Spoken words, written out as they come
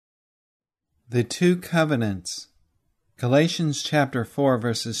The two covenants. Galatians Chapter 4,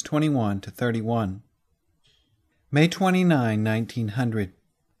 verses 21 to 31. May 29, 1900.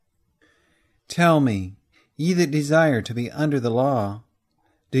 Tell me, ye that desire to be under the law,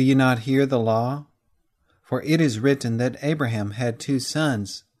 do ye not hear the law? For it is written that Abraham had two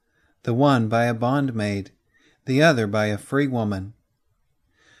sons, the one by a bondmaid, the other by a free woman.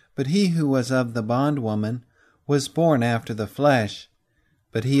 But he who was of the bondwoman was born after the flesh,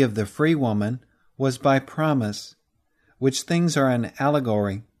 but he of the free woman was by promise, which things are an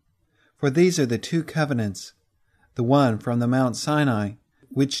allegory. For these are the two covenants, the one from the Mount Sinai,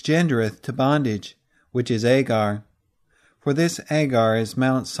 which gendereth to bondage, which is Agar. For this Agar is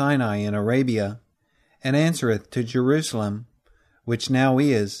Mount Sinai in Arabia, and answereth to Jerusalem, which now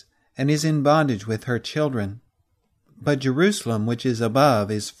is, and is in bondage with her children. But Jerusalem which is above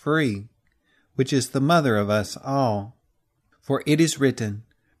is free, which is the mother of us all. For it is written,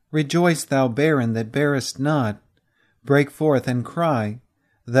 Rejoice, thou barren that bearest not, break forth and cry,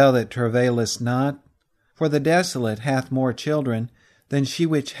 thou that travailest not. For the desolate hath more children than she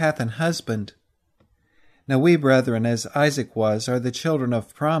which hath an husband. Now we, brethren, as Isaac was, are the children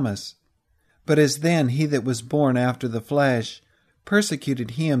of promise. But as then he that was born after the flesh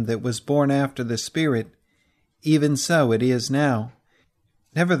persecuted him that was born after the Spirit, even so it is now.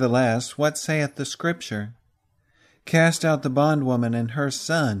 Nevertheless, what saith the Scripture? Cast out the bondwoman and her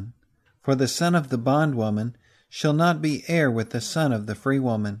son, for the son of the bondwoman shall not be heir with the son of the free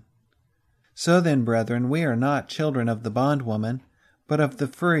woman. So then, brethren, we are not children of the bondwoman, but of the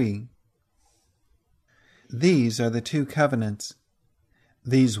free. These are the two covenants.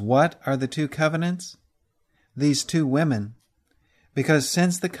 These what are the two covenants? These two women. Because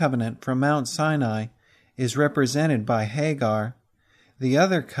since the covenant from Mount Sinai is represented by Hagar, the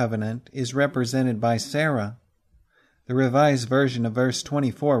other covenant is represented by Sarah. The Revised Version of verse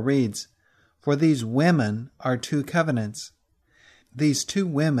 24 reads, For these women are two covenants. These two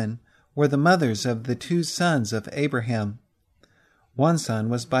women were the mothers of the two sons of Abraham. One son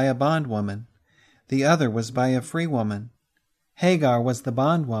was by a bondwoman, the other was by a free woman. Hagar was the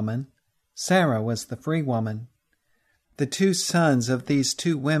bondwoman, Sarah was the free woman. The two sons of these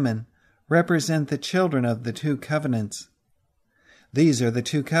two women represent the children of the two covenants. These are the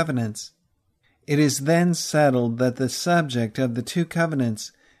two covenants. It is then settled that the subject of the two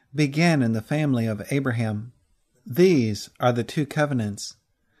covenants began in the family of Abraham. These are the two covenants.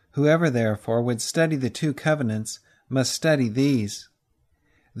 Whoever therefore would study the two covenants must study these.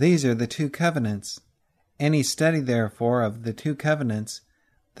 These are the two covenants. Any study therefore of the two covenants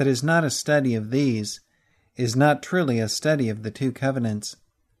that is not a study of these is not truly a study of the two covenants.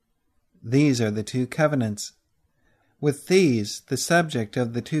 These are the two covenants. With these the subject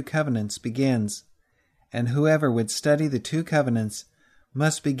of the two covenants begins, and whoever would study the two covenants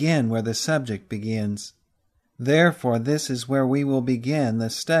must begin where the subject begins. Therefore this is where we will begin the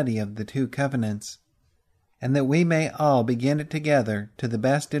study of the two covenants. And that we may all begin it together to the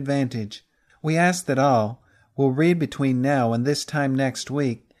best advantage, we ask that all will read between now and this time next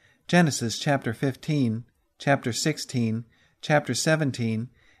week Genesis chapter 15, chapter 16, chapter 17,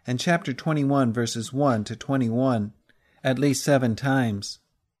 and chapter 21 verses 1 to 21, at least 7 times.